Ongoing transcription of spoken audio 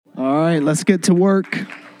All right, let's get to work.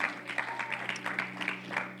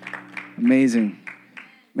 Amazing.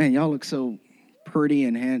 Man, y'all look so pretty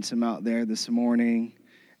and handsome out there this morning,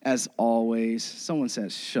 as always. Someone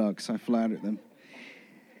said, shucks, I flattered them.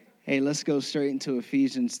 Hey, let's go straight into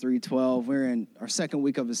Ephesians 3:12. We're in our second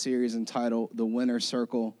week of a series entitled The Winner's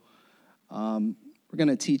Circle. We're going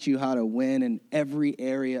to teach you how to win in every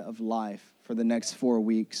area of life for the next 4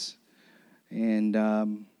 weeks. And I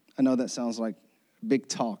know that sounds like big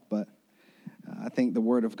talk, but I think the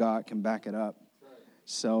Word of God can back it up.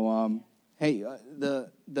 So,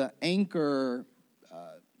 the anchor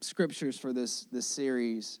scriptures for this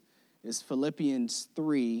series is Philippians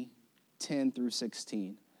 3:10 through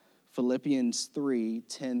 16. Philippians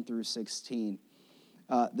 3:10 through 16.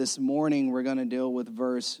 This morning we're going to deal with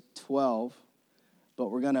verse 12,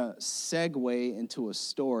 but we're going to segue into a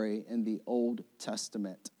story in the Old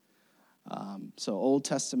Testament. So Old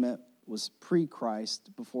Testament was pre-Christ,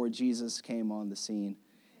 before Jesus came on the scene.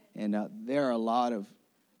 And there are a lot of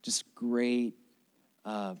just great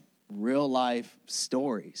real-life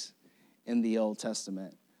stories in the Old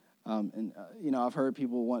Testament. I've heard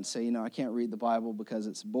people once say, I can't read the Bible because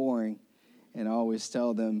it's boring. And I always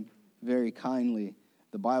tell them very kindly,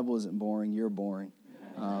 the Bible isn't boring, you're boring.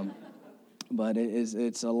 But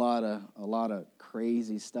it's a lot of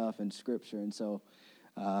crazy stuff in Scripture. And so,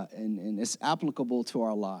 and it's applicable to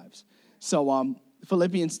our lives. So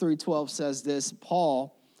Philippians 3:12 says this: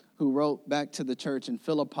 Paul, who wrote back to the church in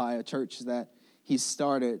Philippi, a church that he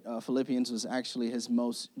started. Philippians was actually his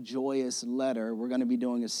most joyous letter. We're going to be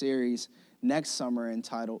doing a series next summer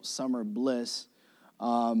entitled Summer Bliss.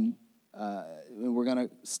 And we're going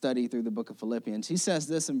to study through the book of Philippians. He says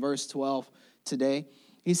this in verse 12 today.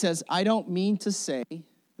 He says, I don't mean to say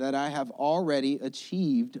that I have already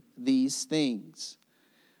achieved these things.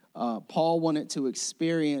 Paul wanted to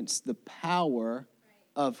experience the power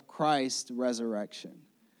of Christ's resurrection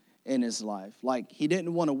in his life. Like, he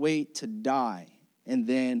didn't want to wait to die and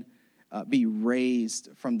then be raised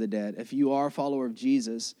from the dead. If you are a follower of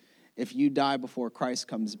Jesus, if you die before Christ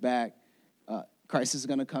comes back, Christ is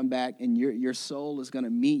going to come back, and your soul is going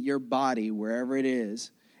to meet your body wherever it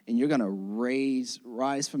is, and you're going to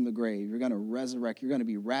rise from the grave. You're going to resurrect. You're going to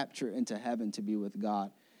be raptured into heaven to be with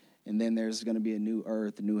God. And then there's going to be a new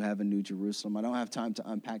earth, a new heaven, new Jerusalem. I don't have time to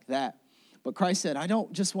unpack that. But Christ said, I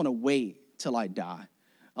don't just want to wait till I die.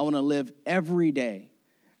 I want to live every day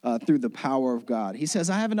through the power of God. He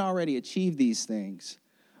says, I haven't already achieved these things,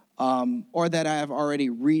 or that I have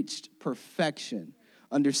already reached perfection,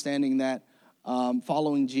 understanding that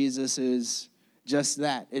following Jesus is just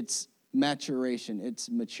that. It's maturation.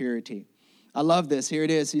 It's maturity. I love this. Here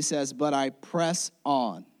it is. He says, but I press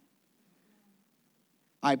on.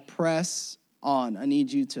 I press on. I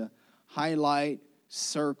need you to highlight,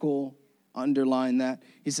 circle, underline that.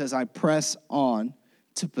 He says, I press on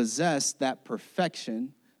to possess that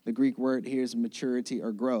perfection. The Greek word here is maturity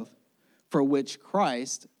or growth, for which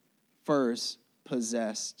Christ first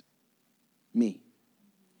possessed me.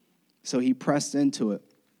 So he pressed into it.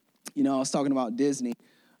 I was talking about Disney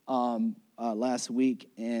last week,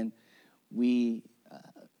 and this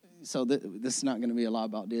is not going to be a lot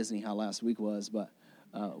about Disney, how last week was, but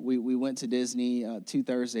we went to Disney 2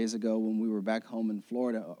 Thursdays ago when we were back home in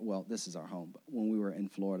Florida. Well, this is our home, but when we were in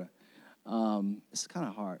Florida. It's kind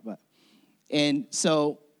of hard, and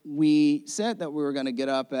so we said that we were going to get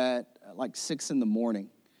up at like 6 in the morning,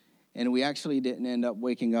 and we actually didn't end up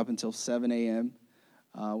waking up until 7 a.m.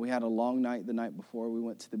 We had a long night the night before. We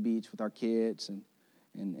went to the beach with our kids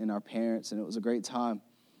and our parents, and it was a great time.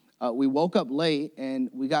 We woke up late, and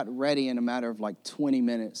we got ready in a matter of like 20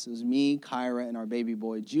 minutes. It was me, Kyra, and our baby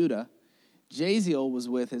boy, Judah. Jaziel was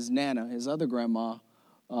with his Nana, his other grandma,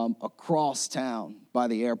 across town by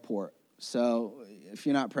the airport. So if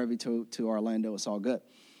you're not privy to Orlando, it's all good.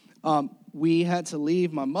 We had to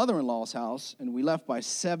leave my mother-in-law's house, and we left by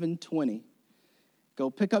 7:20.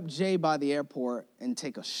 Go pick up Jay by the airport and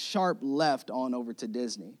take a sharp left on over to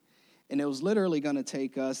Disney. And it was literally going to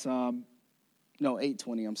take us,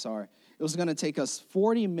 8:20, I'm sorry. It was going to take us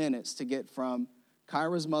 40 minutes to get from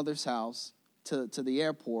Kyra's mother's house to the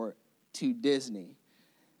airport to Disney.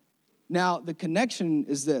 Now, the connection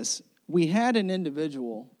is this. We had an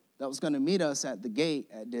individual that was going to meet us at the gate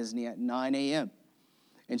at Disney at 9 a.m.,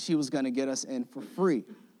 and she was going to get us in for free.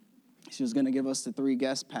 She was going to give us the 3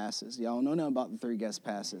 guest passes. Y'all don't know nothing about the 3 guest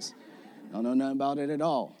passes. Don't know nothing about it at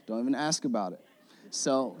all. Don't even ask about it.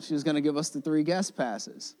 So she was going to give us the 3 guest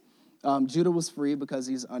passes. Judah was free because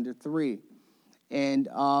he's under 3. And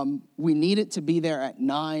we needed to be there at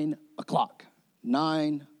 9 o'clock.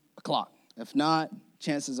 9 o'clock. If not,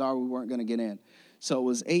 chances are we weren't going to get in. So it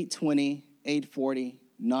was 8:20, 8:40,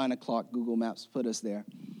 9 o'clock. Google Maps put us there.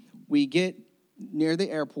 We get near the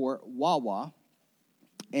airport, Wawa,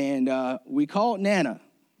 and we called Nana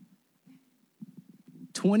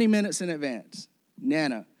 20 minutes in advance.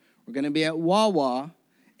 Nana, we're going to be at Wawa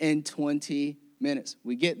in 20 minutes.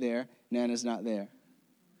 We get there. Nana's not there.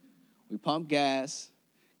 We pump gas.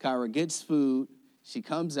 Kyra gets food. She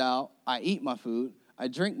comes out. I eat my food. I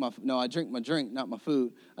drink my drink, not my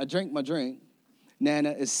food. I drink my drink.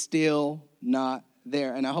 Nana is still not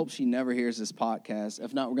there. And I hope she never hears this podcast.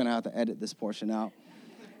 If not, we're going to have to edit this portion out.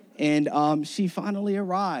 And she finally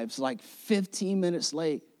arrives like 15 minutes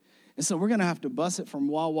late. And so we're going to have to bus it from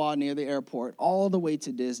Wawa near the airport all the way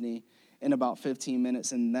to Disney in about 15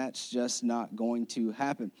 minutes, and that's just not going to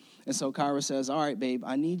happen. And so Kyra says, all right, babe,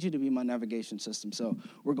 I need you to be my navigation system. So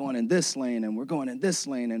we're going in this lane, and we're going in this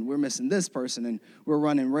lane, and we're missing this person, and we're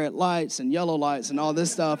running red lights and yellow lights and all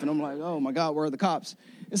this stuff. And I'm like, oh, my God, where are the cops?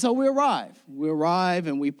 And so we arrive. We arrive,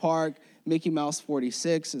 and we park. Mickey Mouse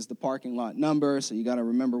 46 is the parking lot number, so you got to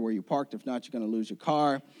remember where you parked. If not, you're going to lose your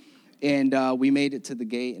car. And we made it to the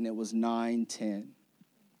gate, and it was 9:10.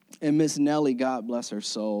 And Miss Nellie, God bless her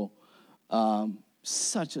soul,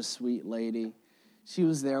 such a sweet lady. She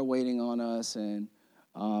was there waiting on us, and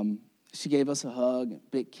she gave us a hug, a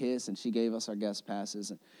big kiss, and she gave us our guest passes.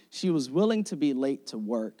 And she was willing to be late to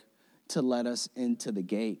work to let us into the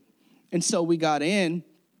gate. And so we got in,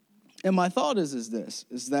 and my thought is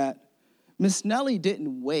that Miss Nellie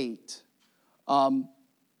didn't wait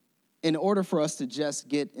in order for us to just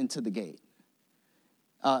get into the gate.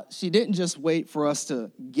 She didn't just wait for us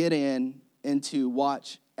to get in and to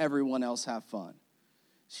watch everyone else have fun.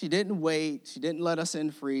 She didn't wait. She didn't let us in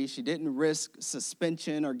free. She didn't risk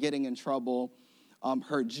suspension or getting in trouble,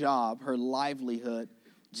 her job, her livelihood,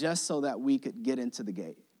 just so that we could get into the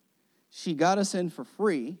gate. She got us in for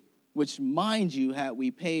free, which, mind you, had we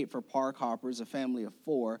paid for park hoppers, a family of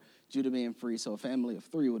 4, Judah being free, so a family of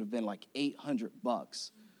 3 would have been like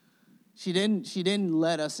 $800. She didn't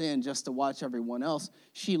let us in just to watch everyone else.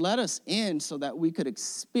 She let us in so that we could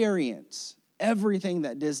experience everything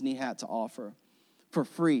that Disney had to offer for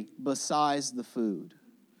free besides the food.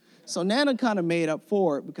 So Nana kind of made up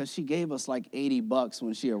for it because she gave us like $80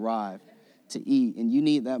 when she arrived to eat, and you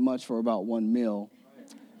need that much for about one meal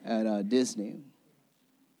at Disney.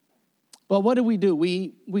 But what did we do?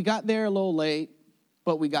 We got there a little late,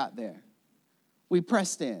 but we got there. We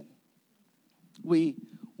pressed in.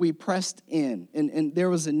 We pressed in, and there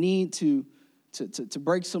was a need to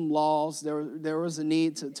break some laws. There was a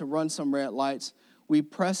need to run some red lights. We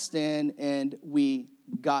pressed in, and we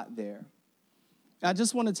got there. I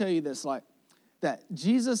just want to tell you this, that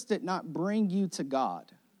Jesus did not bring you to God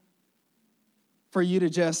for you to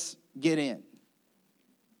just get in.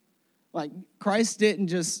 Like, Christ didn't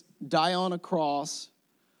just die on a cross.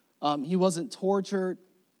 He wasn't tortured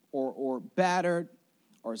or battered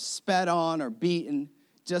or spat on or beaten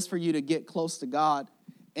just for you to get close to God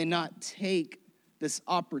and not take this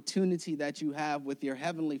opportunity that you have with your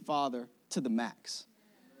Heavenly Father to the max.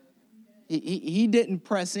 He didn't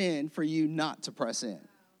press in for you not to press in.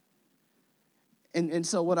 And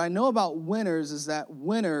so what I know about winners is that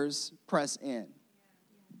winners press in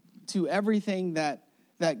to everything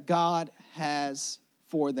that God has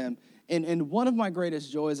for them. And one of my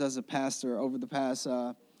greatest joys as a pastor over the past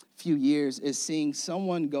few years is seeing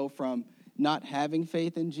someone go from not having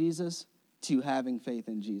faith in Jesus to having faith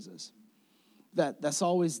in Jesus. That's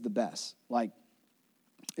always the best. Like,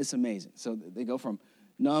 it's amazing. So they go from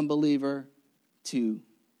non-believer to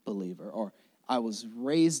believer. Or I was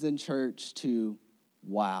raised in church to,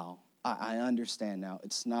 wow, I understand now.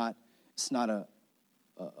 It's not a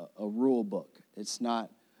rule book. It's not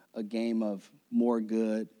a game of more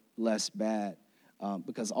good, less bad,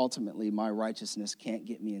 because ultimately my righteousness can't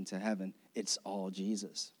get me into heaven. It's all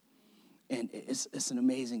Jesus. And it's an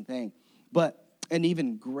amazing thing. But an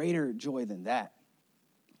even greater joy than that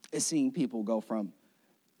is seeing people go from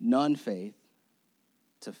non-faith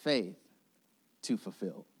to faith to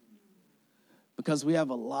fulfilled. Because we have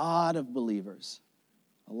a lot of believers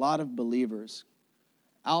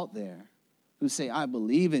out there who say, I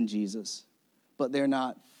believe in Jesus, but they're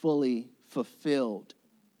not fully fulfilled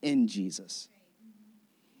in Jesus.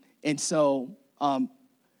 And so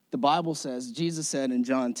the Bible says, Jesus said in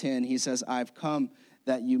John 10, he says, I've come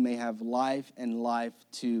that you may have life and life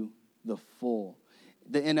to the full.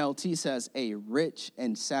 The NLT says a rich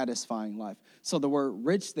and satisfying life. So the word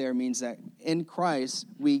rich there means that in Christ,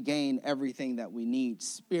 we gain everything that we need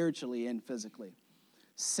spiritually and physically.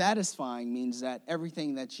 Satisfying means that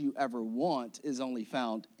everything that you ever want is only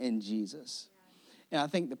found in Jesus. And I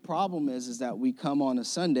think the problem is that we come on a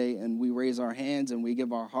Sunday and we raise our hands and we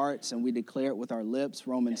give our hearts and we declare it with our lips.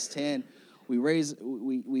 Romans 10,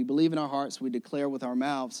 we believe in our hearts, we declare with our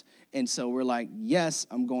mouths. And so we're like, yes,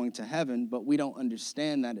 I'm going to heaven, but we don't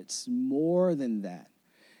understand that it's more than that.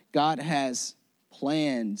 God has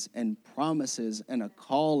plans and promises and a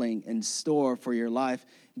calling in store for your life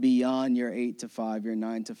beyond your 8 to 5, your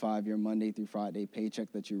 9 to 5, your Monday through Friday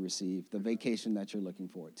paycheck that you receive, the vacation that you're looking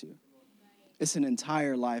forward to. It's an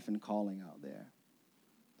entire life and calling out there.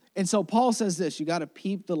 And so Paul says this, you got to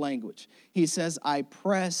peep the language. He says, I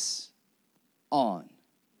press on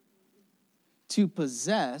to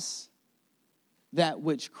possess that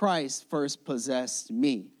which Christ first possessed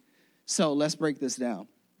me. So let's break this down.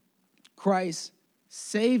 Christ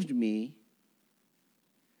saved me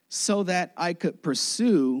so that I could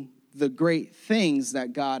pursue the great things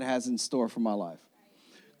that God has in store for my life.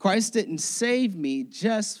 Christ didn't save me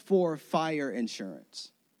just for fire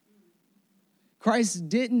insurance. Christ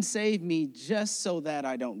didn't save me just so that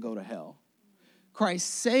I don't go to hell. Christ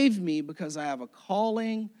saved me because I have a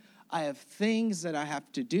calling. I have things that I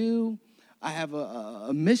have to do. I have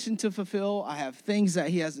a mission to fulfill. I have things that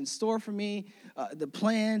he has in store for me, the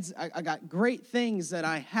plans. I got great things that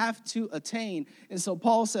I have to attain. And so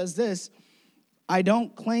Paul says this, I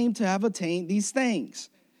don't claim to have attained these things.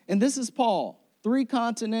 And this is Paul. 3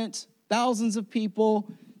 continents, thousands of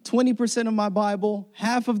people, 20% of my Bible,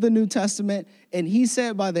 half of the New Testament. And he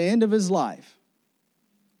said by the end of his life,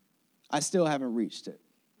 I still haven't reached it.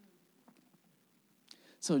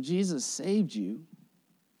 So Jesus saved you,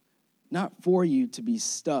 not for you to be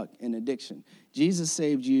stuck in addiction. Jesus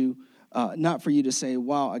saved you, not for you to say,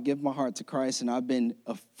 wow, I give my heart to Christ and I've been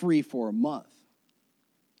free for a month.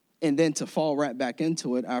 And then to fall right back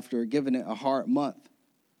into it after giving it a hard month.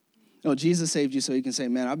 No, Jesus saved you so you can say,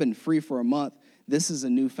 man, I've been free for a month. This is a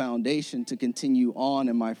new foundation to continue on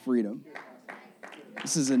in my freedom.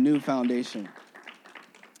 This is a new foundation.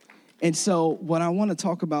 And so what I want to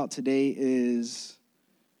talk about today is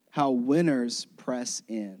how winners press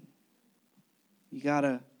in. You got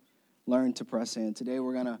to learn to press in. Today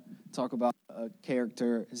we're going to talk about a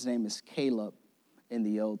character. His name is Caleb in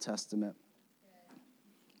the Old Testament.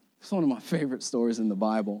 It's one of my favorite stories in the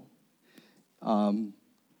Bible.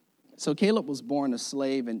 So Caleb was born a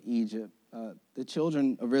slave in Egypt. The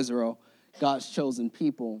children of Israel, God's chosen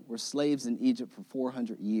people, were slaves in Egypt for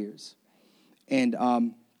 400 years. And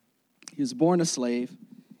he was born a slave.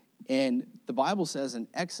 And the Bible says in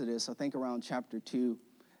Exodus, I think around chapter 2,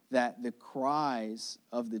 that the cries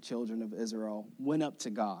of the children of Israel went up to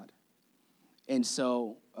God. And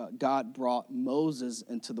so God brought Moses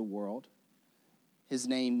into the world. His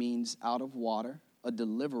name means out of water, a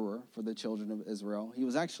deliverer for the children of Israel. He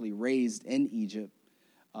was actually raised in Egypt.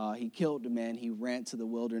 He killed the man. He ran to the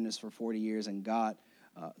wilderness for 40 years, and God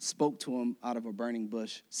spoke to him out of a burning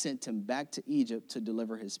bush, sent him back to Egypt to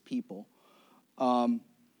deliver his people.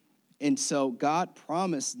 And so God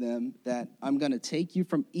promised them that I'm going to take you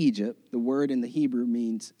from Egypt. The word in the Hebrew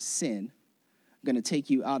means sin. I'm going to take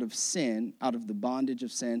you out of sin, out of the bondage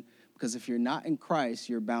of sin, because if you're not in Christ,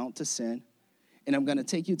 you're bound to sin. And I'm going to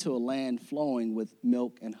take you to a land flowing with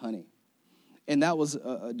milk and honey. And that was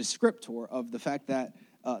a descriptor of the fact that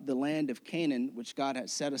the land of Canaan, which God had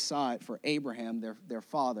set aside for Abraham, their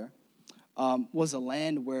father, was a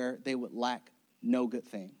land where they would lack no good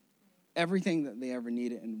thing. Everything that they ever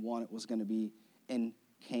needed and wanted was going to be in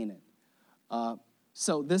Canaan.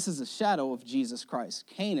 So this is a shadow of Jesus Christ.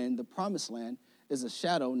 Canaan, the promised land, is a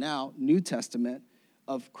shadow now, New Testament,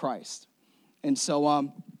 of Christ. And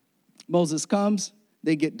so Moses comes,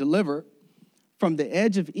 they get delivered from the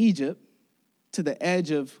edge of Egypt to the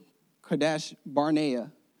edge of Kadesh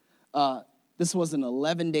Barnea. This was an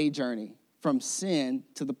 11-day journey from sin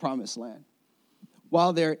to the promised land.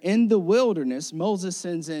 While they're in the wilderness, Moses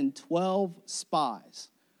sends in 12 spies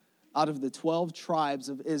out of the 12 tribes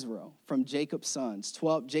of Israel from Jacob's sons.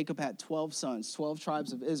 Jacob had 12 sons, 12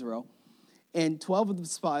 tribes of Israel. And 12 of the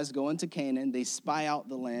spies go into Canaan. They spy out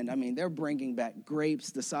the land. I mean, they're bringing back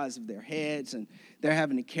grapes the size of their heads, and they're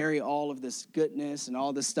having to carry all of this goodness and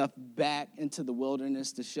all this stuff back into the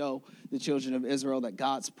wilderness to show the children of Israel that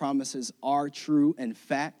God's promises are true and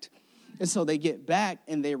fact. And so they get back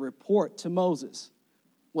and they report to Moses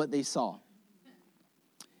what they saw.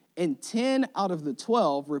 And 10 out of the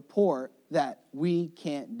 12 report that we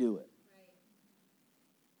can't do it.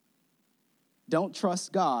 Don't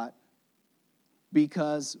trust God,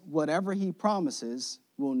 because whatever he promises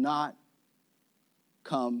will not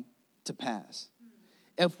come to pass.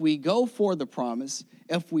 If we go for the promise,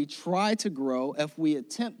 if we try to grow, if we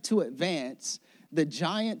attempt to advance, the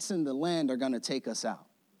giants in the land are going to take us out.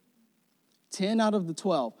 10 out of the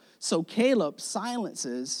 12. So Caleb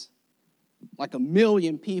silences like 1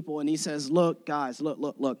 million people, and he says, look, guys,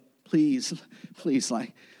 look, please,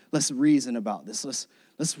 like, let's reason about this.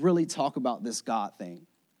 Let's really talk about this God thing.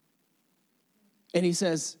 And he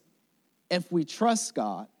says, if we trust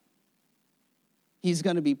God, he's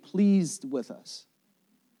going to be pleased with us.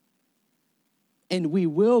 And we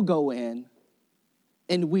will go in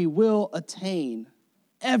and we will attain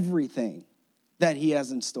everything that he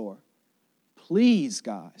has in store. Please,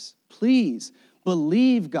 guys, please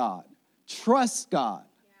believe God. Trust God.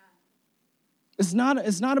 Yeah.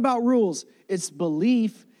 It's not about rules. It's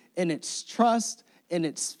belief and it's trust and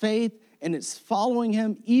it's faith and it's following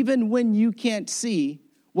him even when you can't see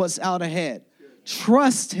what's out ahead.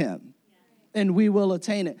 Trust him. And we will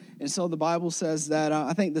attain it. And so the Bible says that,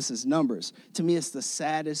 I think this is Numbers. To me, it's the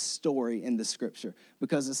saddest story in the scripture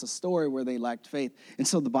because it's a story where they lacked faith. And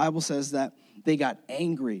so the Bible says that they got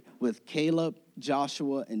angry with Caleb,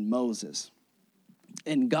 Joshua, and Moses.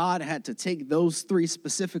 And God had to take those three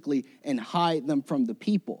specifically and hide them from the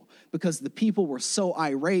people because the people were so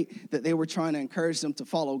irate that they were trying to encourage them to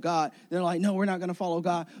follow God. They're like, no, we're not going to follow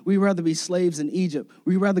God. We'd rather be slaves in Egypt.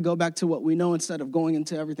 We'd rather go back to what we know instead of going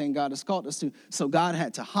into everything God has called us to. So God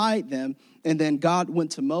had to hide them. And then God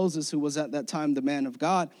went to Moses, who was at that time the man of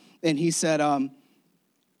God. And he said,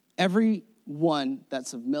 everyone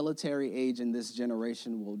that's of military age in this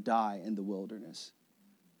generation will die in the wilderness.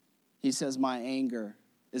 He says, my anger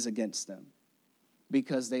is against them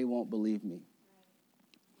because they won't believe me.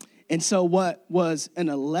 And so what was an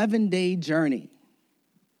 11-day journey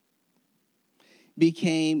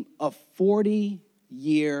became a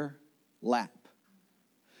 40-year lap.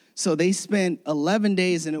 So they spent 11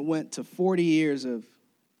 days and it went to 40 years of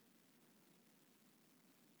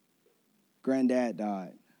granddad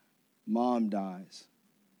died, mom dies,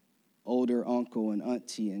 older uncle and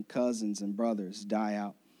auntie and cousins and brothers die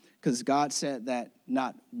out. Because God said that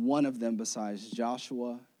not one of them besides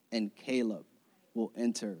Joshua and Caleb will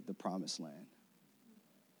enter the promised land.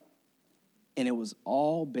 And it was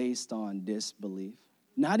all based on disbelief,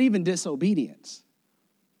 not even disobedience.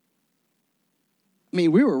 I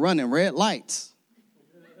mean, we were running red lights.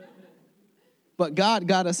 But God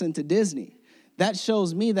got us into Disney. That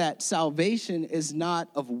shows me that salvation is not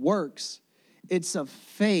of works, it's of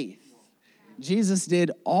faith. Jesus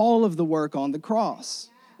did all of the work on the cross.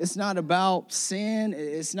 It's not about sin.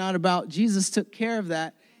 It's not about, Jesus took care of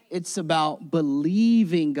that. It's about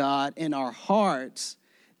believing God in our hearts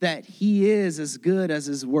that he is as good as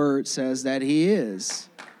his word says that he is.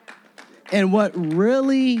 And what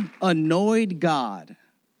really annoyed God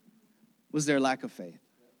was their lack of faith.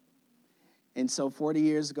 And so 40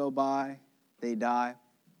 years go by, they die.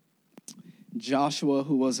 Joshua,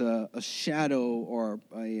 who was a shadow or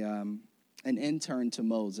an intern to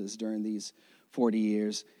Moses during these 40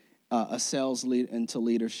 years, ascends into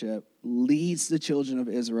leadership, leads the children of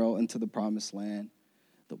Israel into the promised land.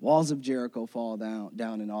 The walls of Jericho fall down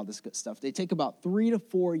and all this good stuff. They take about 3 to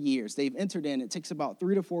 4 years. They've entered in. It takes about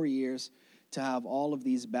 3 to 4 years to have all of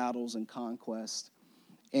these battles and conquest.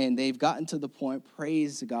 And they've gotten to the point,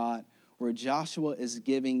 praise God, where Joshua is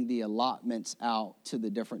giving the allotments out to the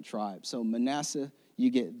different tribes. So Manasseh, you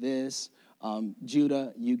get this.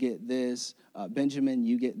 Judah, you get this. Benjamin,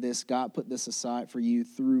 you get this. God put this aside for you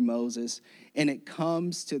through Moses. And it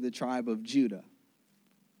comes to the tribe of Judah.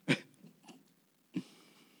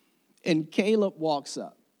 And Caleb walks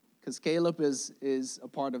up, because Caleb is a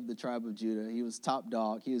part of the tribe of Judah. He was top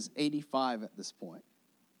dog. He was 85 at this point.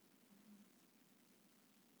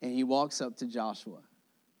 And he walks up to Joshua.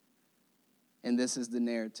 And this is the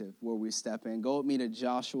narrative where we step in. Go with me to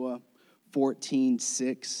Joshua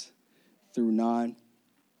 14:6 through 9.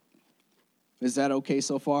 Is that okay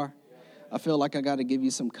so far? I feel like I got to give you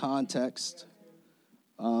some context.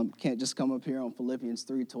 Can't just come up here on Philippians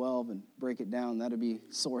 3:12 and break it down. That'd be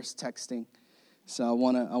source texting. So I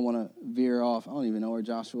wanna veer off. I don't even know where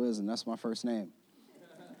Joshua is, and that's my first name.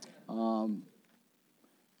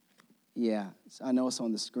 Yeah, I know it's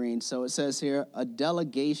on the screen. So it says here, a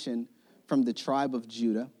delegation from the tribe of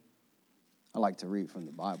Judah. I like to read from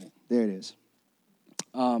the Bible. There it is.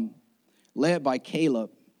 Led by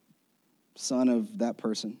Caleb, son of that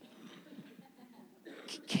person,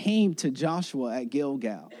 came to Joshua at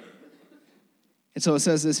Gilgal. And so it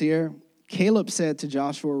says this here. Caleb said to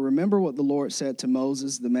Joshua, remember what the Lord said to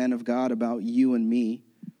Moses, the man of God, about you and me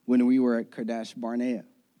when we were at Kadesh Barnea.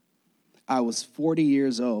 I was 40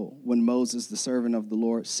 years old when Moses, the servant of the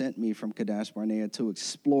Lord, sent me from Kadesh Barnea to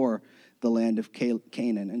explore the land of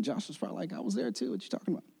Canaan. And Joshua's probably like, I was there too. What you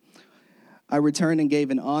talking about? I returned and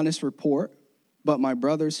gave an honest report but my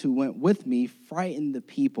brothers who went with me frightened the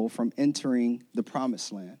people from entering the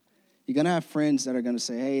promised land. You're going to have friends that are going to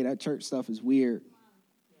say, hey, that church stuff is weird.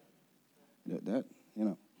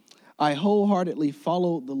 I wholeheartedly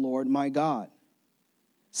followed the Lord my God.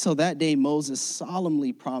 So that day Moses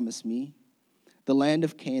solemnly promised me, the land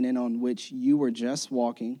of Canaan on which you were just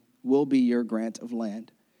walking will be your grant of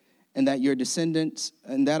land, and that your descendants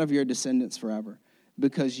and that of your descendants forever,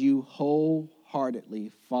 because you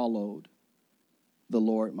wholeheartedly followed the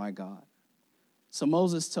Lord my God. So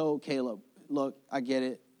Moses told Caleb, look, I get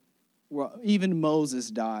it. Well, even Moses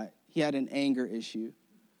died. He had an anger issue.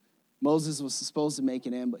 Moses was supposed to make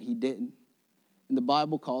it in, but he didn't. And the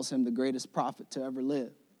Bible calls him the greatest prophet to ever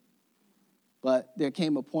live. But there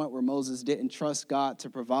came a point where Moses didn't trust God to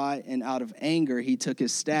provide, and out of anger, he took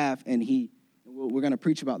his staff, and we're going to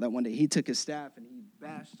preach about that one day. He took his staff, and he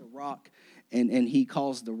bashed a rock, and he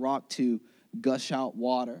caused the rock to gush out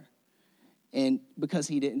water. And because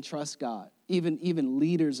he didn't trust God. Even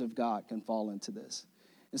leaders of God can fall into this.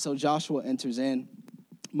 And so Joshua enters in.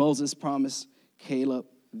 Moses promised Caleb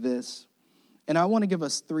this. And I want to give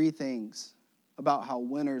us 3 things about how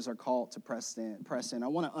winners are called to press in. I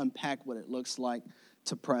want to unpack what it looks like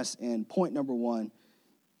to press in. Point number 1,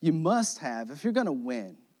 you must have, if you're going to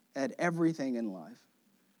win at everything in life,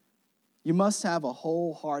 you must have a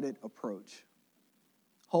wholehearted approach.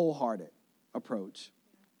 Wholehearted approach.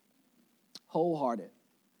 Wholehearted.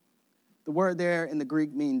 The word there in the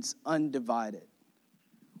Greek means undivided,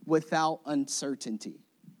 without uncertainty.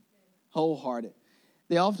 Wholehearted.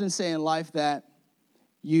 They often say in life that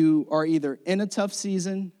you are either in a tough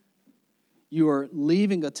season, you are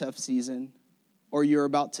leaving a tough season, or you're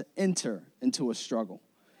about to enter into a struggle.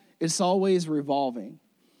 It's always revolving.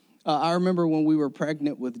 I remember when we were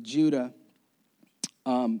pregnant with Judah,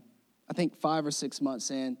 I think 5 or 6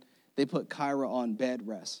 months in, they put Kyra on bed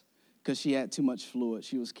rest because she had too much fluid.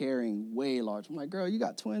 She was carrying way large. I'm like, girl, you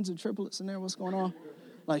got twins and triplets in there? What's going on?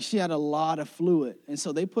 Like, she had a lot of fluid. And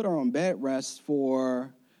so they put her on bed rest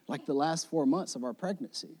for like the last 4 months of our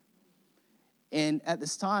pregnancy. And at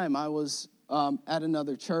this time, I was at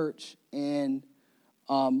another church, and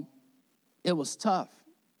it was tough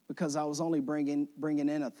because I was only bringing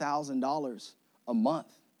in $1,000 a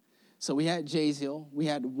month. So we had Jaziel. We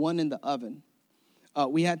had one in the oven.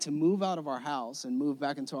 We had to move out of our house and move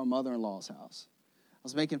back into our mother-in-law's house. I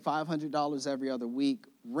was making $500 every other week.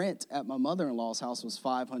 Rent at my mother-in-law's house was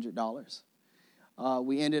 $500.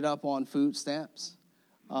 We ended up on food stamps.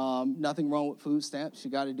 Nothing wrong with food stamps.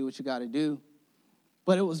 You got to do what you got to do.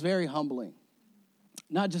 But it was very humbling.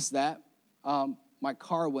 Not just that, my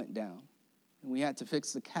car went down, and we had to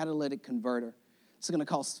fix the catalytic converter. It's going to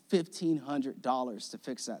cost $1,500 to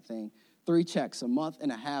fix that thing. 3 checks, a month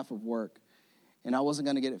and a half of work. And I wasn't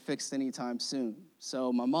going to get it fixed anytime soon.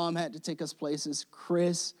 So my mom had to take us places.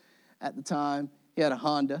 Chris, at the time, he had a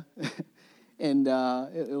Honda, and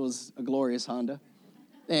it was a glorious Honda.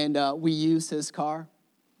 And we used his car.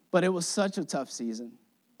 But it was such a tough season.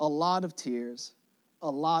 A lot of tears, a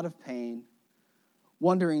lot of pain,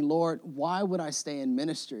 wondering, Lord, why would I stay in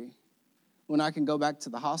ministry when I can go back to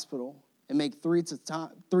the hospital and make 3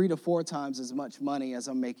 to 4 times as much money as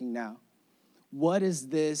I'm making now? What is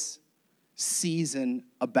this season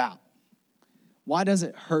about? Why does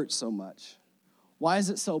it hurt so much? Why is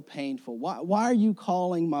it so painful? Why are you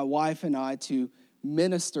calling my wife and I to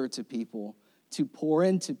minister to people, to pour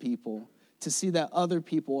into people, to see that other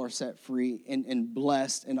people are set free and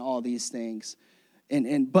blessed and all these things?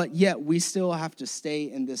 But yet we still have to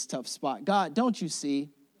stay in this tough spot. God, don't you see?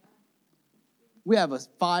 We have a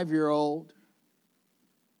 5-year-old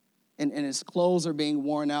and his clothes are being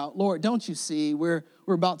worn out. Lord, don't you see? We're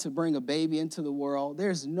about to bring a baby into the world.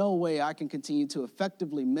 There's no way I can continue to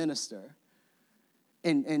effectively minister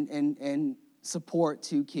and support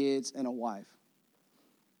 2 kids and a wife.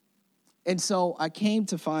 And so I came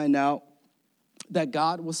to find out that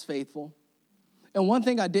God was faithful. And one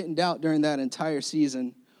thing I didn't doubt during that entire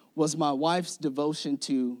season was my wife's devotion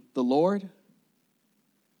to the Lord,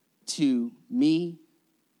 to me,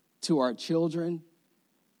 to our children,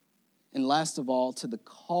 and last of all, to the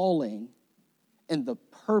calling and the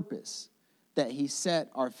purpose that he set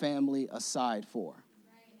our family aside for.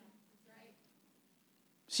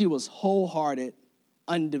 She was wholehearted,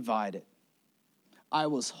 undivided. I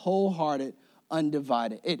was wholehearted,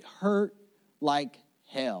 undivided. It hurt like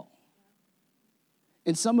hell.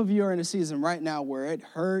 And some of you are in a season right now where it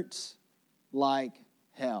hurts like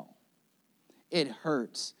hell. It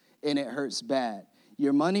hurts, and it hurts bad.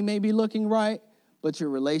 Your money may be looking right, but your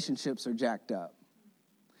relationships are jacked up.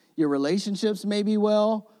 Your relationships may be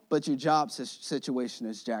well, but your job situation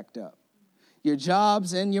is jacked up. Your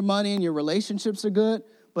jobs and your money and your relationships are good,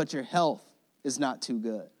 but your health is not too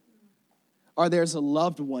good. Or there's a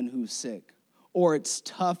loved one who's sick, or it's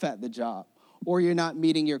tough at the job, or you're not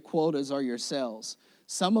meeting your quotas or your sales.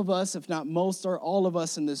 Some of us, if not most or all of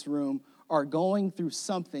us in this room, are going through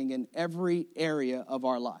something in every area of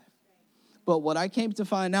our life. But what I came to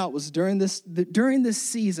find out was during this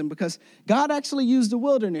season, because God actually used the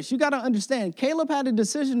wilderness. You got to understand, Caleb had a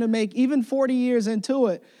decision to make even 40 years into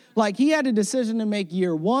it. Like he had a decision to make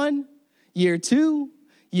year 1, year 2,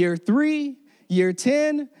 year 3, year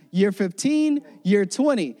 10, year 15, year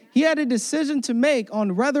 20. He had a decision to make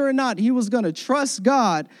on whether or not he was going to trust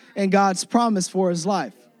God and God's promise for his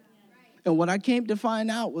life. And what I came to find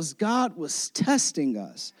out was God was testing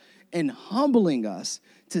us and humbling us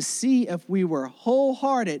to see if we were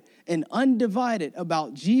wholehearted and undivided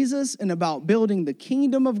about Jesus and about building the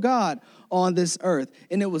kingdom of God on this earth.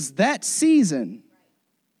 And it was that season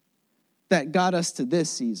that got us to this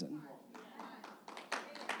season.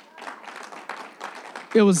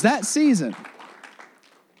 It was that season.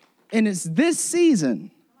 And it's this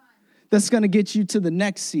season that's going to get you to the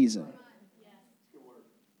next season.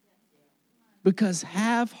 Because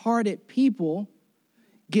half-hearted people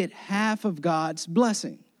get half of God's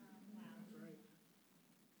blessing.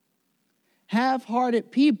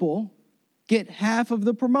 Half-hearted people get half of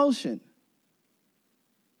the promotion.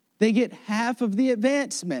 They get half of the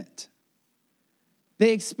advancement.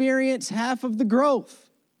 They experience half of the growth.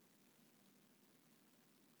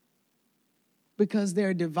 Because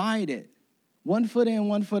they're divided. 1 foot in,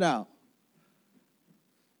 1 foot out.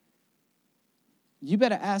 You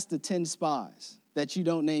better ask the 10 spies that you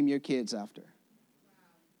don't name your kids after.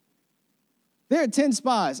 There are 10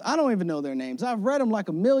 spies. I don't even know their names. I've read them like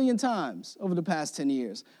 1,000,000 times over the past 10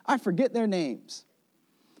 years. I forget their names.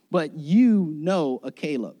 But you know a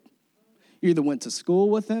Caleb. You either went to school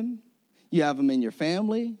with him. You have him in your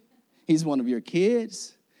family. He's one of your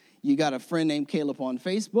kids. You got a friend named Caleb on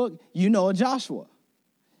Facebook. You know a Joshua.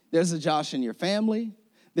 There's a Josh in your family.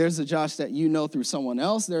 There's a Josh that you know through someone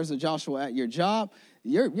else. There's a Joshua at your job.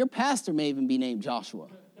 Your pastor may even be named Joshua.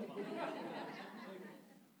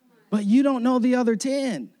 But you don't know the other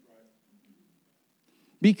 10.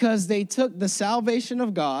 Because they took the salvation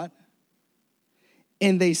of God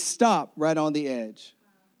and they stopped right on the edge.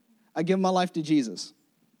 I give my life to Jesus.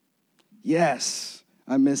 Yes,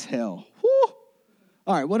 I miss hell. Woo.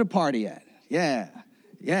 All right, what a party at? Yeah.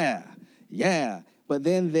 But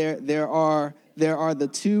then there are the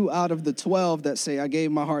 2 out of the 12 that say, I gave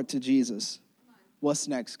my heart to Jesus. What's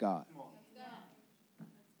next, God?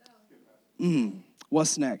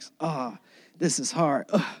 What's next? This is hard.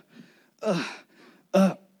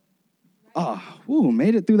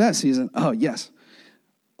 Made it through that season. Oh, yes.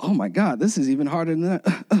 Oh, my God, this is even harder than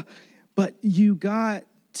that. But you got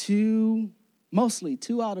mostly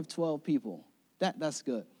 2 out of 12 people. That's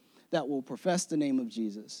good. That will profess the name of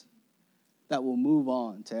Jesus. That will move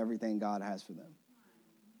on to everything God has for them.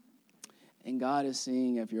 And God is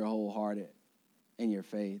seeing if you're wholehearted in your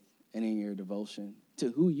faith and in your devotion to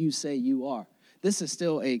who you say you are. This is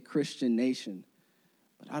still a Christian nation,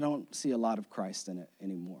 but I don't see a lot of Christ in it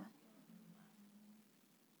anymore.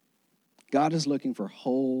 God is looking for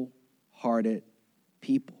wholehearted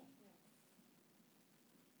people.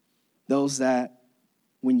 Those that,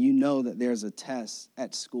 when you know that there's a test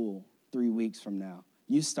at school 3 weeks from now,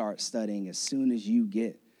 you start studying as soon as you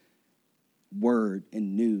get word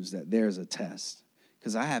and news that there's a test.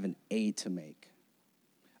 Because I have an A to make.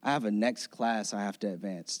 I have a next class I have to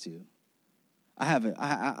advance to. I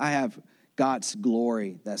have God's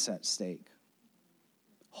glory that's at stake.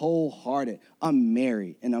 Wholehearted. I'm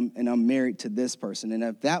married, and I'm married to this person. And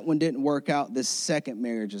if that one didn't work out, this second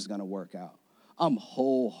marriage is going to work out. I'm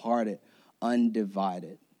wholehearted,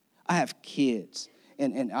 undivided. I have kids.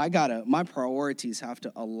 And my priorities have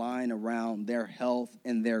to align around their health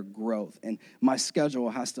and their growth. And my schedule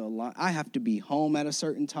has to align. I have to be home at a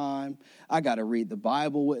certain time. I got to read the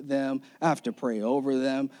Bible with them. I have to pray over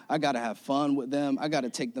them. I got to have fun with them. I got to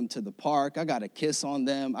take them to the park. I got to kiss on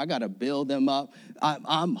them. I got to build them up.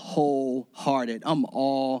 I'm wholehearted. I'm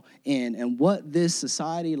all in. And what this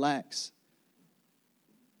society lacks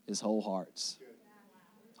is whole hearts.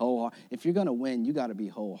 If you're going to win, you got to be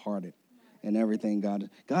wholehearted. And everything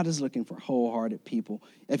God is looking for wholehearted people.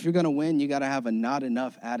 If you're going to win, you got to have a not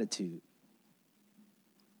enough attitude.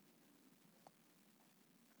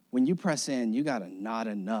 When you press in, you got a not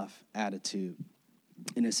enough attitude.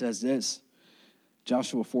 And it says this,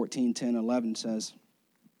 Joshua 14:10-11 says,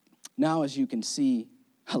 now as you can see,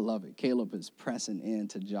 I love it. Caleb is pressing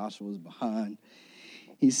into Joshua's behind.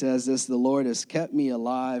 He says this, the Lord has kept me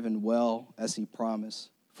alive and well as he promised.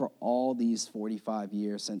 for all these 45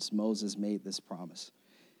 years since Moses made this promise.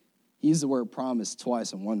 He used the word promise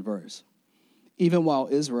twice in one verse. Even while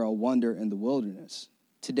Israel wandered in the wilderness.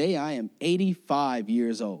 Today I am 85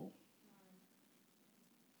 years old.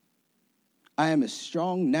 I am as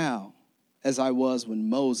strong now as I was when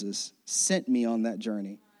Moses sent me on that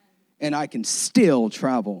journey. And I can still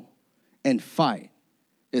travel and fight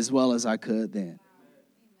as well as I could then.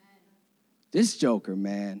 This joker,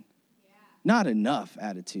 man, not enough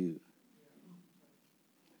attitude.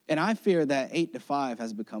 And I fear that 8 to 5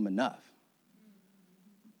 has become enough.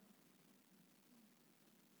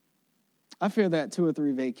 I fear that 2 or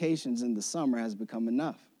 3 vacations in the summer has become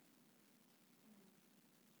enough.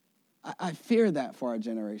 I fear that for our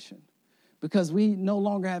generation because we no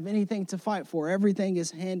longer have anything to fight for. Everything is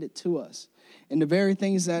handed to us. And the very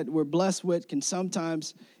things that we're blessed with can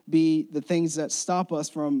sometimes be the things that stop us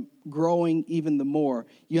from growing even the more.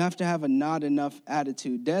 You have to have a not enough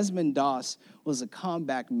attitude. Desmond Doss was a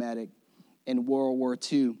combat medic in World War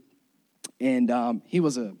II, and he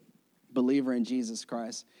was a believer in Jesus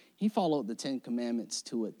Christ. He followed the 10 Commandments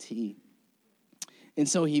to a T. And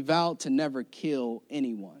so he vowed to never kill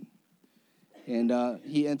anyone. And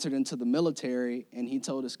he entered into the military, and he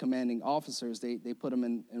told his commanding officers, they put him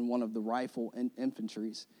in one of the rifle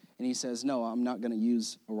infantries. And he says, no, I'm not going to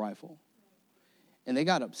use a rifle. And they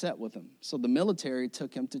got upset with him. So the military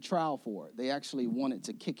took him to trial for it. They actually wanted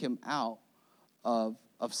to kick him out of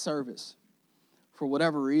service. For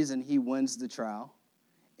whatever reason, he wins the trial.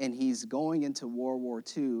 And he's going into World War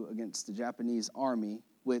II against the Japanese army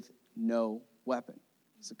with no weapon.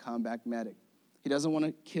 He's a combat medic. He doesn't want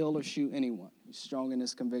to kill or shoot anyone. He's strong in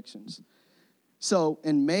his convictions. So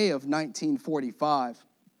in May of 1945,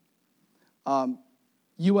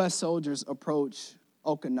 U.S. soldiers approach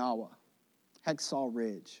Okinawa, Hacksaw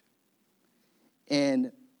Ridge,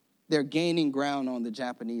 and they're gaining ground on the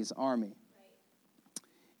Japanese army.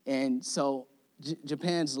 And so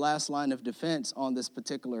Japan's last line of defense on this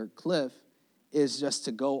particular cliff is just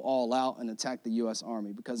to go all out and attack the U.S.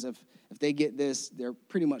 Army, because if they get this, they're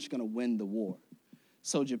pretty much going to win the war.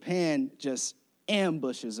 So Japan just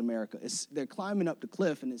ambushes America. They're climbing up the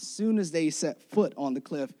cliff, and as soon as they set foot on the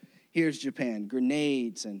cliff, here's Japan,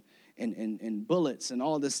 grenades and bullets and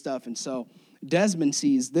all this stuff. And so Desmond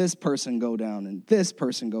sees this person go down and this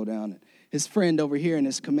person go down, and his friend over here and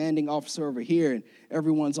his commanding officer over here, and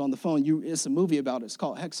everyone's on the phone. It's a movie about it. It's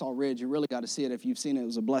called Hacksaw Ridge. You really got to see it. If you've seen it, it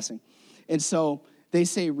was a blessing. And so they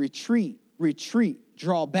say, retreat,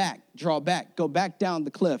 draw back, go back down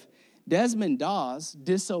the cliff. Desmond Doss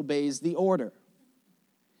disobeys the order.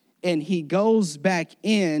 And he goes back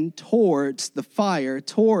in towards the fire,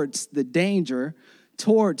 towards the danger,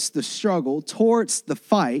 towards the struggle, towards the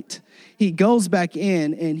fight. He goes back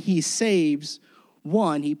in and he saves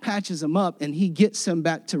one. He patches him up and he gets him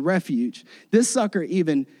back to refuge. This sucker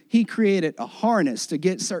he created a harness to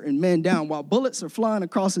get certain men down. While bullets are flying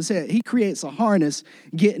across his head, he creates a harness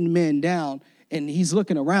getting men down, and he's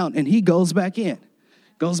looking around and he goes back in.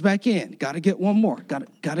 Got to get one more. Got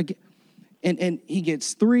to get. And he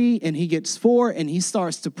gets 3 and he gets 4 and he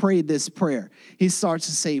starts to pray this prayer. He starts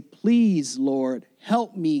to say, please, Lord,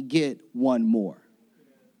 help me get one more.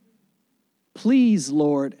 Please,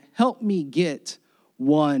 Lord, help me get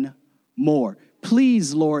one more.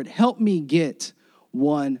 Please, Lord, help me get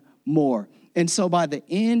one more. And so by the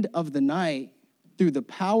end of the night, through the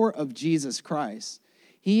power of Jesus Christ,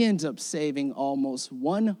 he ends up saving almost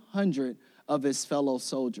 100 of his fellow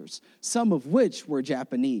soldiers, some of which were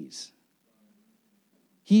Japanese.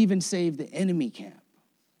 He even saved the enemy camp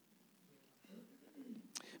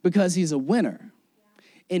because he's a winner,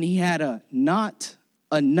 and he had a not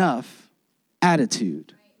enough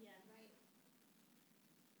attitude.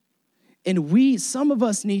 And some of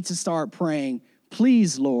us need to start praying,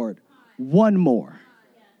 please, Lord, one more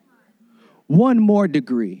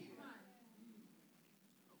degree,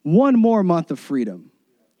 one more month of freedom,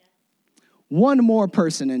 one more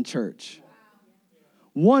person in church,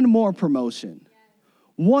 one more promotion,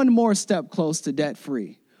 one more step close to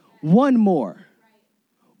debt-free, one more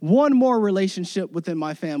relationship within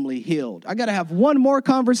my family healed. I got to have one more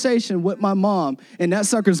conversation with my mom, and that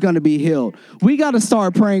sucker's going to be healed. We got to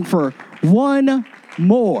start praying for one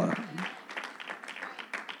more.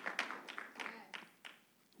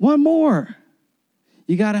 One more.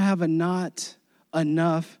 You got to have a not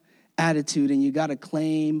enough attitude, and you got to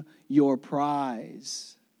claim your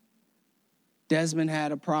prize. Desmond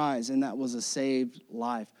had a prize, and that was a saved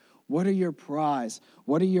life. What are your prize?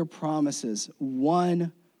 What are your promises?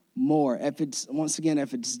 One more. If it's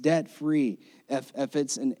debt-free, if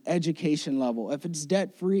it's an education level, if it's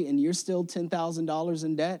debt-free and you're still $10,000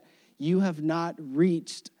 in debt, you have not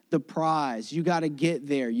reached the prize. You got to get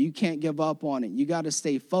there. You can't give up on it. You got to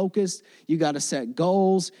stay focused. You got to set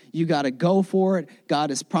goals. You got to go for it. God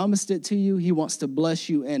has promised it to you. He wants to bless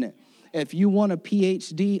you in it. If you want a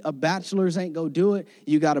PhD, a bachelor's ain't gonna do it.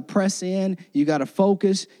 You got to press in. You got to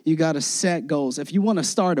focus. You got to set goals. If you want to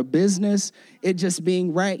start a business, it just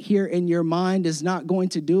being right here in your mind is not going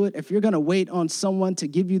to do it. If you're going to wait on someone to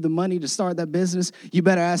give you the money to start that business, you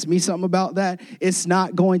better ask me something about that. It's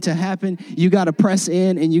not going to happen. You got to press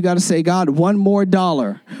in and you got to say, God, one more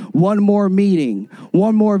dollar, one more meeting,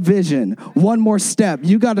 one more vision, one more step.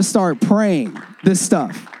 You got to start praying this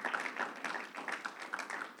stuff.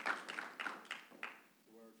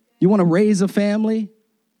 You want to raise a family?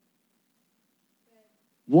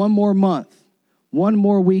 One more month, one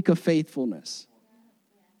more week of faithfulness.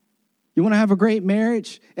 You want to have a great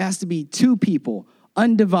marriage? It has to be two people,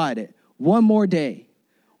 undivided. One more day,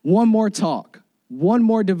 one more talk, one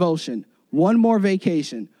more devotion, one more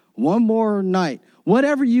vacation, one more night.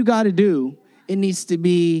 Whatever you got to do, it needs to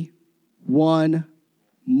be one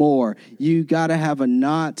more. You got to have a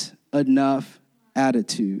not enough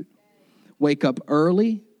attitude. Wake up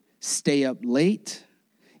early. Stay up late,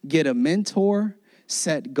 get a mentor,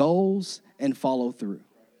 set goals, and follow through.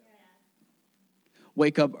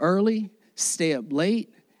 Wake up early, stay up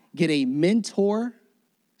late, get a mentor,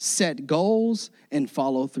 set goals, and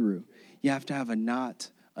follow through. You have to have a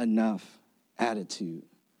not enough attitude.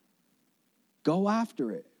 Go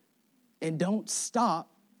after it, and don't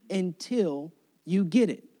stop until you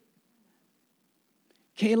get it.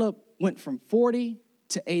 Caleb went from 40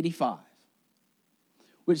 to 85.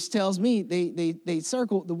 Which tells me they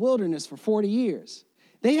circled the wilderness for 40 years.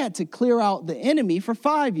 They had to clear out the enemy for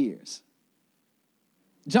 5 years.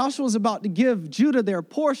 Joshua's about to give Judah their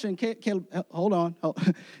portion. Caleb, hold on.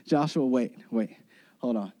 Joshua, wait.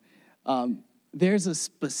 Hold on. There's a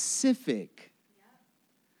specific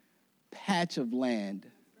patch of land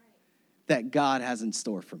that God has in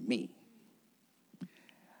store for me.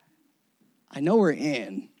 I know we're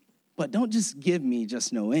in, but don't just give me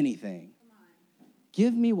just know anything.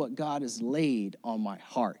 Give me what God has laid on my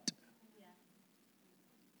heart.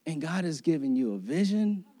 And God has given you a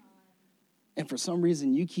vision. And for some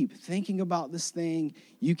reason, you keep thinking about this thing.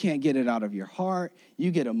 You can't get it out of your heart. You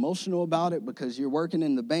get emotional about it because you're working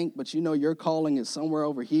in the bank, but you know your calling is somewhere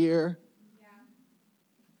over here. Yeah.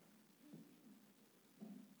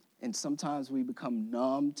 And sometimes we become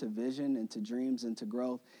numb to vision and to dreams and to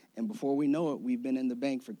growth. And before we know it, we've been in the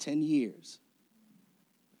bank for 10 years.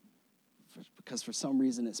 Because for some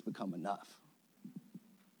reason it's become enough.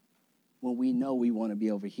 When we know we want to be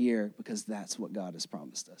over here because that's what God has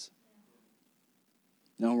promised us.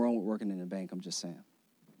 Nothing wrong with working in the bank, I'm just saying.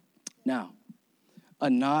 Now, a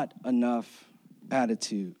not enough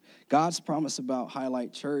attitude. God's promise about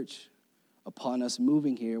Highlight Church upon us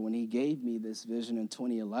moving here when he gave me this vision in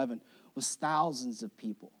 2011 was thousands of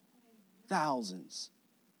people. Thousands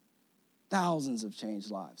have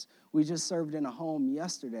changed lives. We just served in a home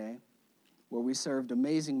yesterday where we served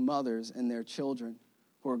amazing mothers and their children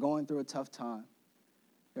who are going through a tough time.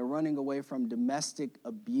 They're running away from domestic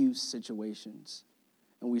abuse situations,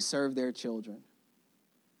 and we serve their children.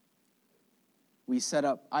 We set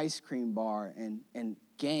up ice cream bar and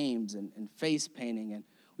games and face painting, and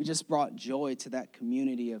we just brought joy to that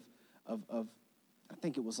community of I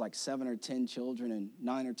think it was like 7 or 10 children and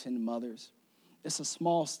 9 or 10 mothers. It's a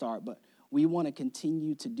small start, but we want to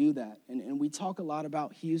continue to do that. And we talk a lot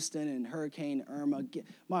about Houston and Hurricane Irma.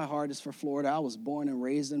 My heart is for Florida. I was born and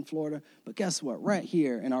raised in Florida. But guess what? Right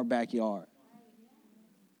here in our backyard.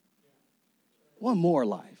 One more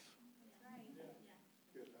life.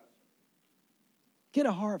 Get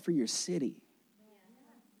a heart for your city.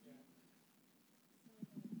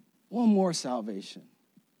 One more salvation.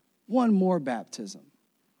 One more baptism.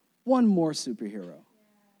 One more superhero.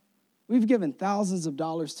 We've given thousands of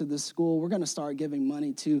dollars to this school. We're going to start giving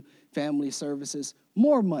money to family services.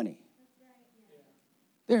 More money.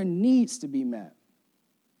 There needs to be met.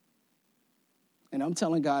 And I'm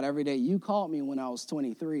telling God every day, you called me when I was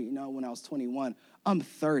 23, when I was 21. I'm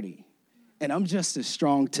 30. And I'm just as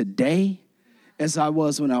strong today as I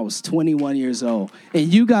was when I was 21 years old.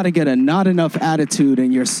 And you got to get a not enough attitude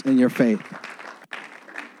in your faith.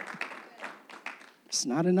 It's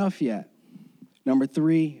not enough yet. Number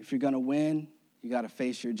 3, if you're going to win, you got to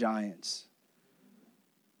face your giants.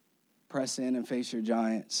 Press in and face your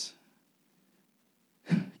giants.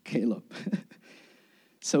 Caleb.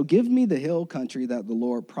 So give me the hill country that the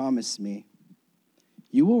Lord promised me.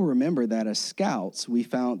 You will remember that as scouts, we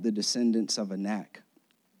found the descendants of Anak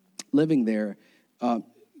living there.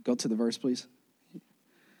 Go to the verse, please.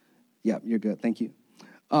 Yeah, you're good. Thank you.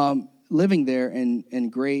 living there in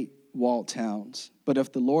great walled towns. But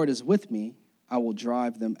if the Lord is with me, I will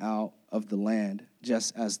drive them out of the land,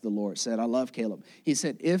 just as the Lord said. I love Caleb. He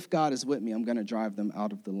said, if God is with me, I'm going to drive them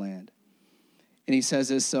out of the land. And he says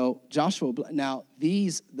this, so Joshua, now the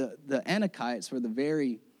Anakites were the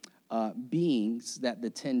very beings that the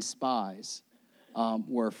 10 spies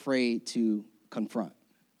were afraid to confront.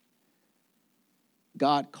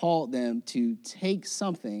 God called them to take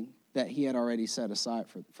something that he had already set aside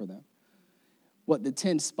for them. What the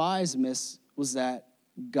 10 spies missed was that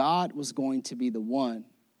God was going to be the one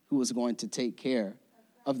who was going to take care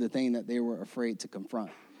of the thing that they were afraid to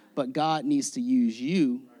confront. But God needs to use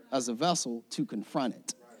you as a vessel to confront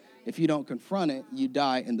it. If you don't confront it, you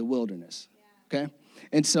die in the wilderness. Okay?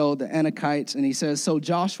 And so the Anakites, and he says, so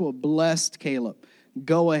Joshua blessed Caleb,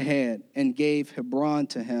 go ahead, and gave Hebron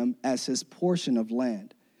to him as his portion of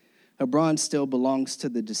land. Hebron still belongs to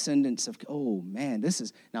the descendants of, oh man, this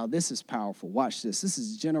is powerful. Watch this. This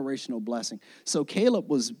is generational blessing. So Caleb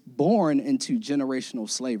was born into generational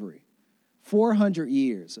slavery. 400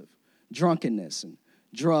 years of drunkenness and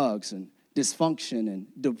drugs and dysfunction and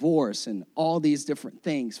divorce and all these different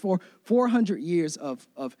things. For 400 years of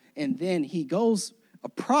and then he goes a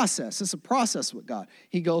process. It's a process with God.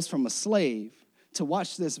 He goes from a slave to,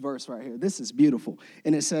 watch this verse right here. This is beautiful.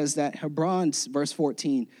 And it says that Hebron, verse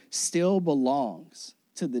 14, still belongs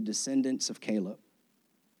to the descendants of Caleb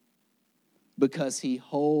because he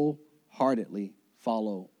wholeheartedly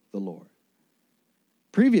followed the Lord.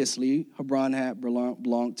 Previously, Hebron had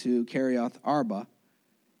belonged to Kiriath Arba.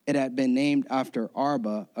 It had been named after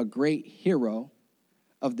Arba, a great hero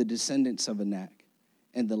of the descendants of Anak,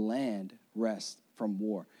 and the land rests from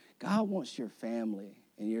war. God wants your family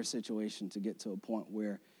and your situation to get to a point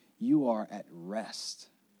where you are at rest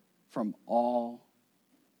from all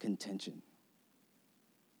contention.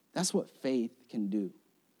 That's what faith can do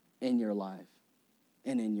in your life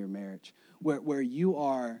and in your marriage, where you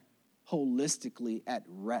are holistically at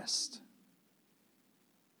rest.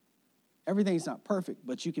 Everything's not perfect,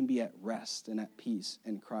 but you can be at rest and at peace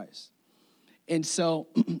in Christ. And so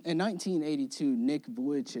in 1982, Nick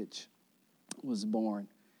Vujicic was born.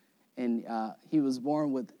 And he was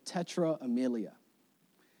born with tetra amelia.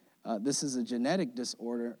 This is a genetic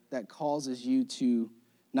disorder that causes you to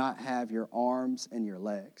not have your arms and your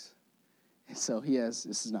legs. And so he has,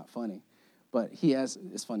 this is not funny, but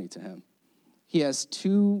it's funny to him. He has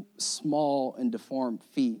 2 small and deformed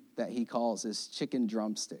feet that he calls his chicken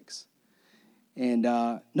drumsticks. And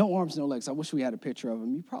no arms, no legs. I wish we had a picture of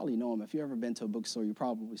him. You probably know him. If you've ever been to a bookstore, you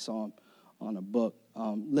probably saw him on a book,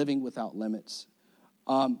 Living Without Limits.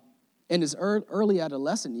 In his early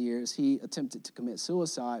adolescent years, he attempted to commit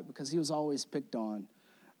suicide because he was always picked on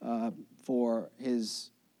for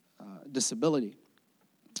his disability.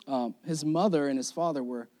 His mother and his father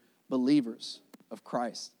were believers of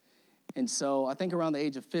Christ. And so I think around the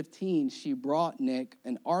age of 15, she brought Nick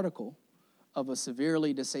an article of a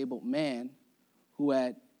severely disabled man who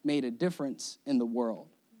had made a difference in the world,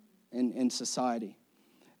 in society.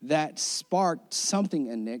 That sparked something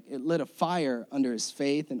in Nick. It lit a fire under his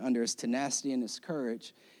faith and under his tenacity and his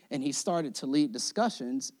courage. And he started to lead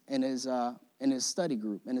discussions in his study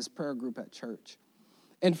group, in his prayer group at church.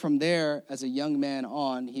 And from there, as a young man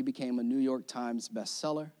on, he became a New York Times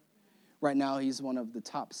bestseller. Right now, he's one of the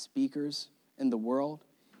top speakers in the world.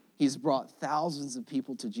 He's brought thousands of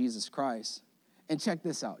people to Jesus Christ. And check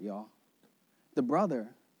this out, y'all. The brother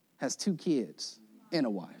has 2 kids and a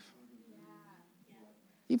wife.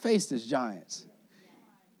 He faced his giants.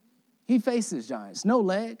 He faced his giants. No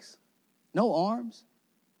legs, no arms.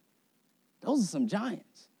 Those are some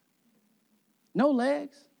giants. No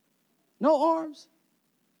legs, no arms,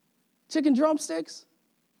 chicken drumsticks.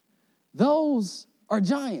 Those are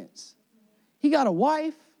giants. He got a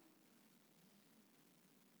wife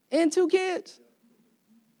and 2 kids.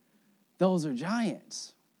 Those are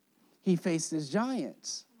giants. He faced his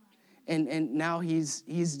giants. And now he's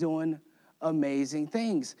doing amazing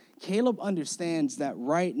things. Caleb understands that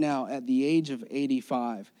right now at the age of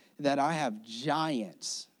 85, that I have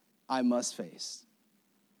giants I must face.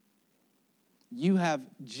 You have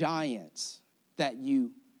giants that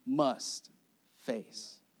you must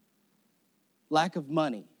face. Lack of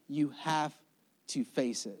money, you have to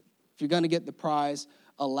face it. If you're going to get the prize,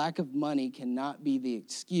 a lack of money cannot be the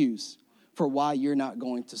excuse for why you're not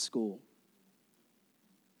going to school.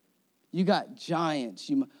 You got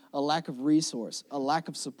giants, a lack of resource, a lack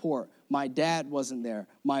of support. My dad wasn't there.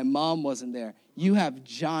 My mom wasn't there. You have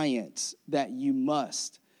giants that you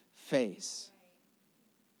must face.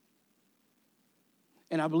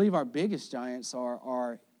 And I believe our biggest giants are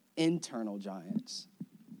our internal giants.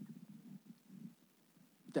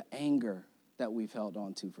 the anger that we've held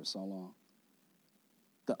on to for so long,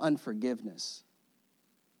 the unforgiveness,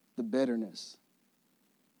 the bitterness,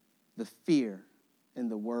 the fear, and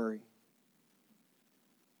the worry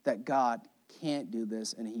that God can't do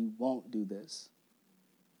this and he won't do this.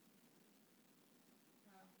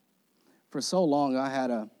 For so long, I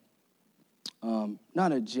had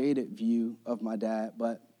not a jaded view of my dad,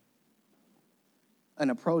 but an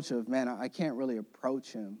approach of, man, I can't really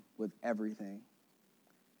approach him with everything.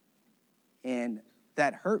 And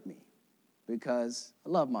that hurt me because I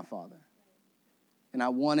love my father. And I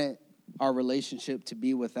wanted our relationship to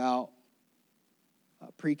be without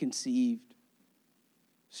preconceived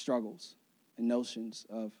struggles and notions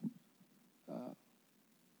of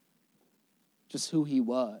just who he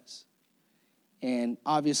was. And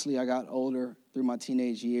obviously, I got older through my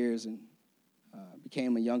teenage years and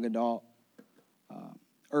became a young adult.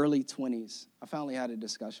 Early 20s, I finally had a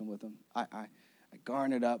discussion with him. I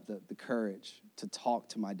garnered up the courage to talk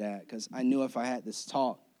to my dad because I knew if I had this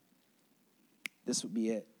talk, this would be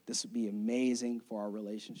it. This would be amazing for our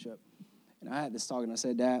relationship. And I had this talk, and I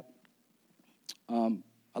said, Dad,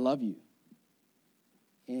 I love you.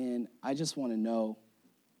 And I just want to know,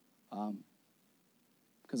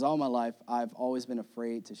 because all my life, I've always been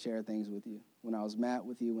afraid to share things with you. When I was mad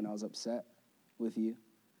with you, when I was upset with you,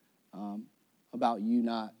 about you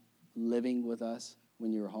not living with us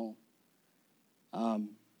when you were home. And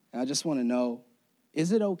I just want to know,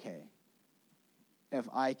 is it okay if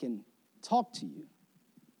I can talk to you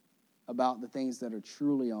about the things that are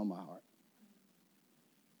truly on my heart?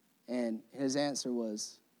 And his answer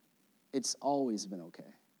was, it's always been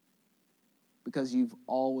okay. Because you've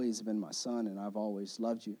always been my son and I've always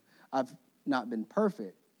loved you. I've not been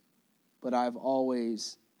perfect, but I've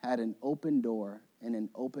always had an open door and an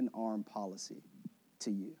open arm policy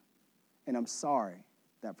to you. And I'm sorry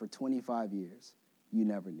that for 25 years, you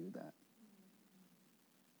never knew that.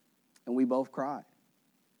 And we both cried.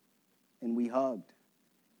 And we hugged.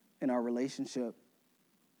 And our relationship,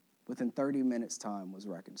 within 30 minutes' time, was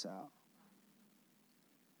reconciled.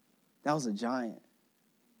 That was a giant.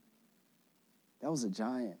 That was a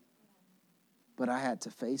giant. But I had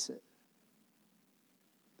to face it.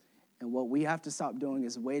 And what we have to stop doing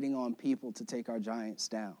is waiting on people to take our giants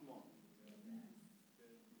down.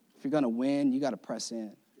 If you're going to win, you got to press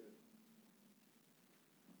in.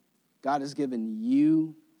 God has given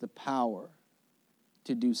you the power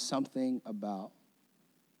to do something about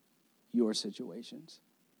your situations.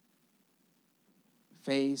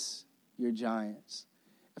 Face your giants.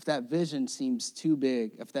 If that vision seems too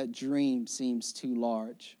big, if that dream seems too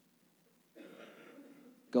large,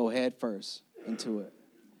 go head first into it.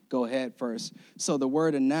 Go ahead first. So the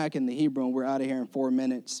word anak in the Hebrew, and we're out of here in 4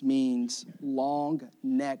 minutes, means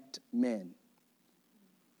long-necked men.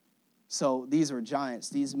 So these were giants.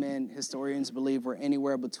 These men, historians believe, were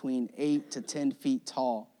anywhere between 8 to 10 feet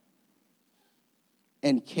tall.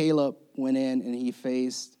 And Caleb went in and he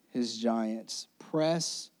faced his giants.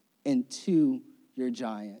 Press into your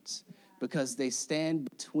giants because they stand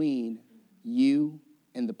between you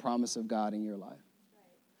and the promise of God in your life.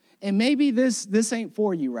 And maybe this ain't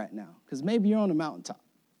for you right now, because maybe you're on a mountaintop.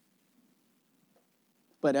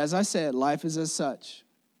 But as I said, life is as such.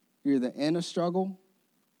 You're either in a struggle,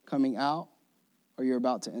 coming out, or you're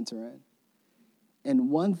about to enter in.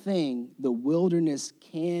 And one thing the wilderness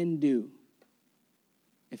can do,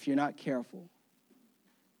 if you're not careful,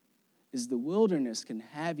 is the wilderness can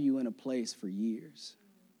have you in a place for years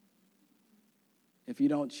if you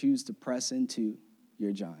don't choose to press into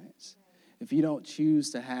your giants. If you don't choose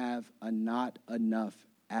to have a not enough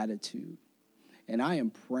attitude. And I am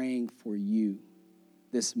praying for you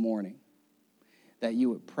this morning that you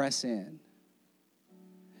would press in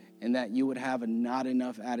and that you would have a not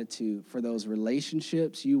enough attitude for those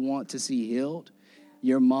relationships you want to see healed.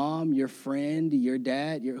 Your mom, your friend, your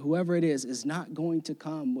dad, whoever it is not going to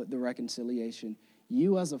come with the reconciliation.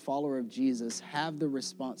 You as a follower of Jesus have the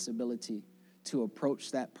responsibility to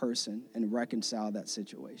approach that person and reconcile that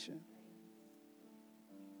situation.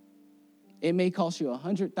 It may cost you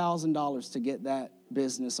 $100,000 to get that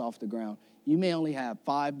business off the ground. You may only have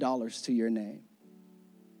 $5 to your name.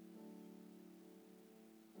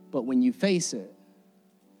 But when you face it,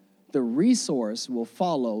 the resource will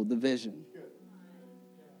follow the vision.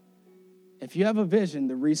 If you have a vision,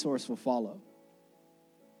 the resource will follow.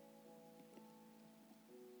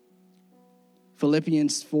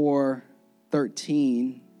 Philippians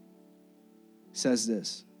 4:13 says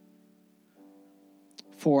this.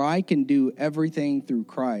 For I can do everything through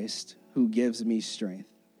Christ who gives me strength.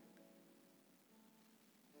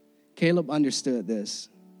 Caleb understood this.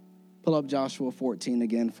 Pull up Joshua 14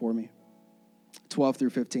 again for me. 12 through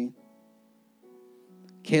 15.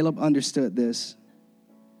 Caleb understood this.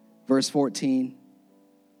 Verse 14.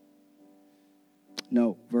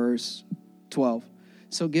 No, verse 12.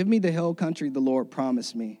 So give me the hill country the Lord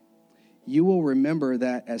promised me. You will remember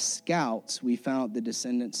that as scouts, we found the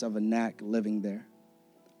descendants of Anak living there,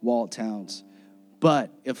 walled towns.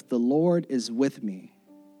 But if the Lord is with me,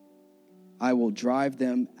 I will drive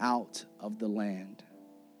them out of the land,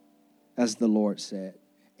 as the Lord said.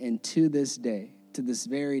 And to this day, to this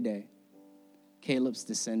very day, Caleb's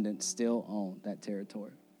descendants still own that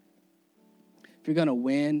territory. If you're going to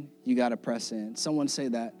win, you got to press in. Someone say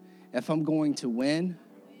that. If I'm going to win,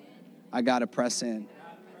 I got to press in.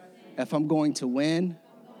 If I'm going to win,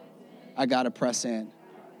 I got to press in.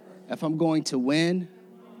 If I'm going to win,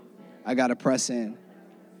 I got to press in.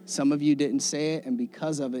 Some of you didn't say it, and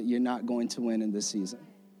because of it, you're not going to win in this season.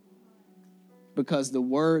 Because the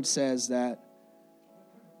word says that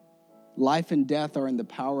life and death are in the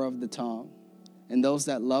power of the tongue, and those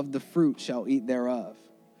that love the fruit shall eat thereof.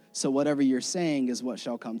 So whatever you're saying is what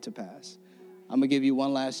shall come to pass. I'm going to give you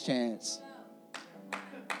one last chance.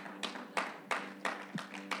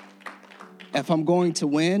 If I'm going to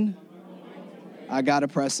win, I got to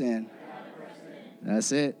press in.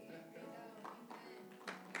 That's it.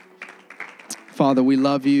 Father, we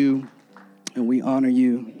love you and we honor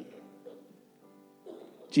you.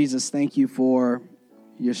 Jesus, thank you for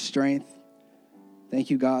your strength. Thank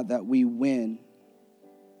you, God, that we win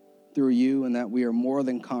through you and that we are more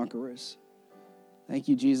than conquerors. Thank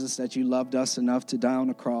you, Jesus, that you loved us enough to die on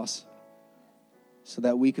the cross so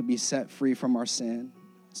that we could be set free from our sin,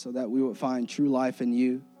 so that we would find true life in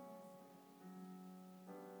you.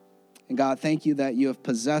 And God, thank you that you have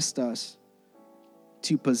possessed us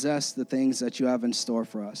to possess the things that you have in store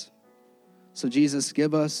for us. So Jesus,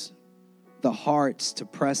 give us the hearts to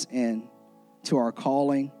press in to our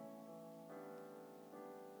calling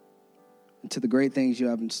and to the great things you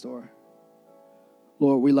have in store.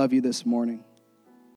 Lord, we love you this morning.